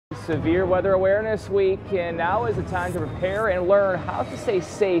Severe Weather Awareness Week, and now is the time to prepare and learn how to stay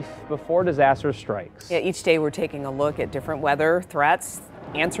safe before disaster strikes. Yeah, each day we're taking a look at different weather threats,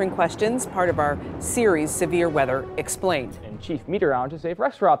 answering questions, part of our series Severe Weather Explained. And Chief Meteorologist Dave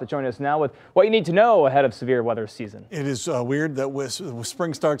Rexroth to join us now with what you need to know ahead of severe weather season. It is weird that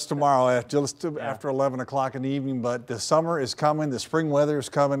spring starts tomorrow just after 11 o'clock in the evening, but the summer is coming, the spring weather is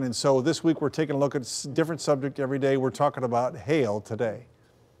coming, and so this week we're taking a look at a different subject every day. We're talking about hail today.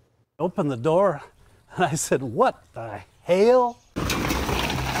 Opened the door and I said, "What the hail?"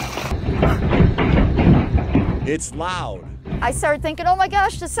 It's loud. I started thinking, oh my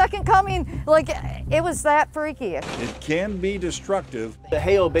gosh, the second coming, like it was that freaky. It can be destructive The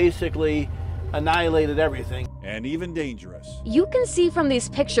hail basically annihilated everything. and even dangerous. You can see from these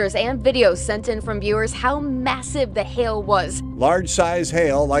pictures and videos sent in from viewers how massive the hail was. Large size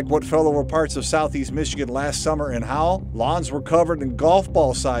hail, like what fell over parts of southeast Michigan last summer in Howell, lawns were covered in golf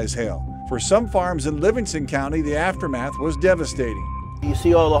ball size hail. For some farms in Livingston County, the aftermath was devastating. You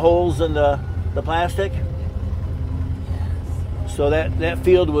see all the holes in the plastic? So that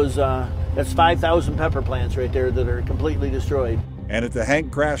field was, that's 5,000 pepper plants right there that are completely destroyed. And at the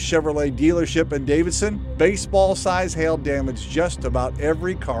Hank Kraft Chevrolet dealership in Davidson, baseball size hail damaged just about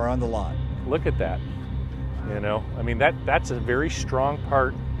every car on the lot. Look at that. You know, I mean, that's a very strong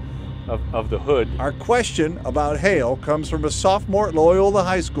part of the hood. Our question about hail comes from a sophomore at Loyola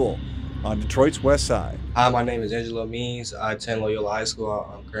High School on Detroit's west side. Hi, my name is Angelo Means. I attend Loyola High School.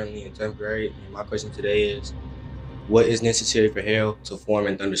 I'm currently in 10th grade. And my question today is, what is necessary for hail to form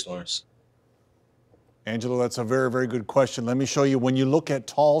in thunderstorms? Angelo, that's a very, very good question. Let me show you. When you look at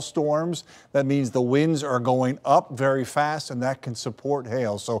tall storms, that means the winds are going up very fast, and that can support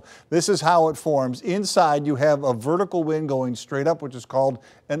hail. So this is how it forms. Inside, you have a vertical wind going straight up, which is called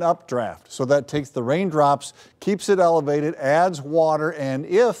an updraft. So that takes the raindrops, keeps it elevated, adds water, and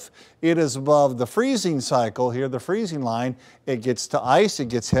if it is above the freezing cycle here, the freezing line, it gets to ice, it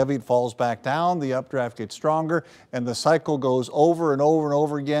gets heavy, it falls back down, the updraft gets stronger, and the cycle goes over and over and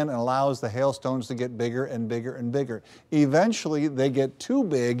over again and allows the hailstones to get bigger and bigger and bigger. Eventually, they get too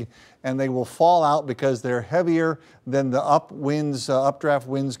big and they will fall out because they're heavier than the updraft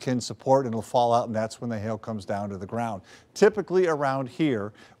winds can support, and it'll fall out, and that's when the hail comes down to the ground. Typically around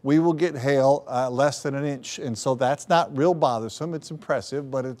here, we will get hail less than an inch, and so that's not real bothersome. It's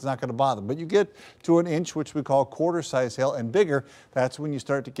impressive, but it's not going to bother. But you get to an inch, which we call quarter-size hail, and bigger, that's when you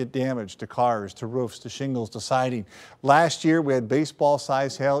start to get damage to cars, to roofs, to shingles, to siding. Last year, we had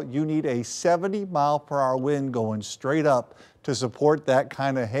baseball-size hail. You need a 70-mile-per-hour wind going straight up to support that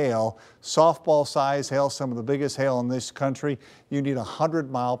kind of hail. Softball size hail, some of the biggest hail in this country, you need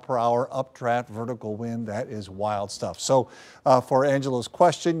 100-mile-per-hour updraft vertical wind. That is wild stuff. So for Angelo's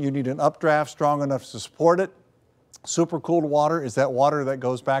question, you need an updraft strong enough to support it. Supercooled water is that water that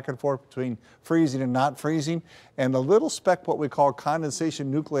goes back and forth between freezing and not freezing. And a little speck, what we call condensation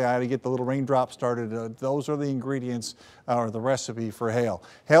nuclei, to get the little raindrops started. Those are the ingredients or the recipe for hail.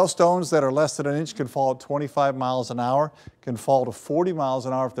 Hailstones that are less than an inch can fall at 25 miles an hour, can fall to 40 miles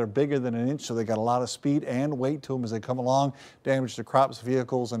an hour if they're bigger than an inch, so they got a lot of speed and weight to them as they come along. Damage to crops,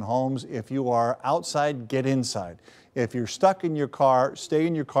 vehicles, and homes. If you are outside, get inside. If you're stuck in your car, stay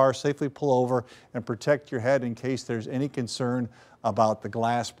in your car, safely pull over, and protect your head in case there's any concern about the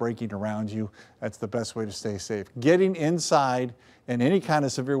glass breaking around you. That's the best way to stay safe. Getting inside in any kind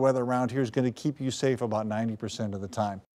of severe weather around here is going to keep you safe about 90% of the time.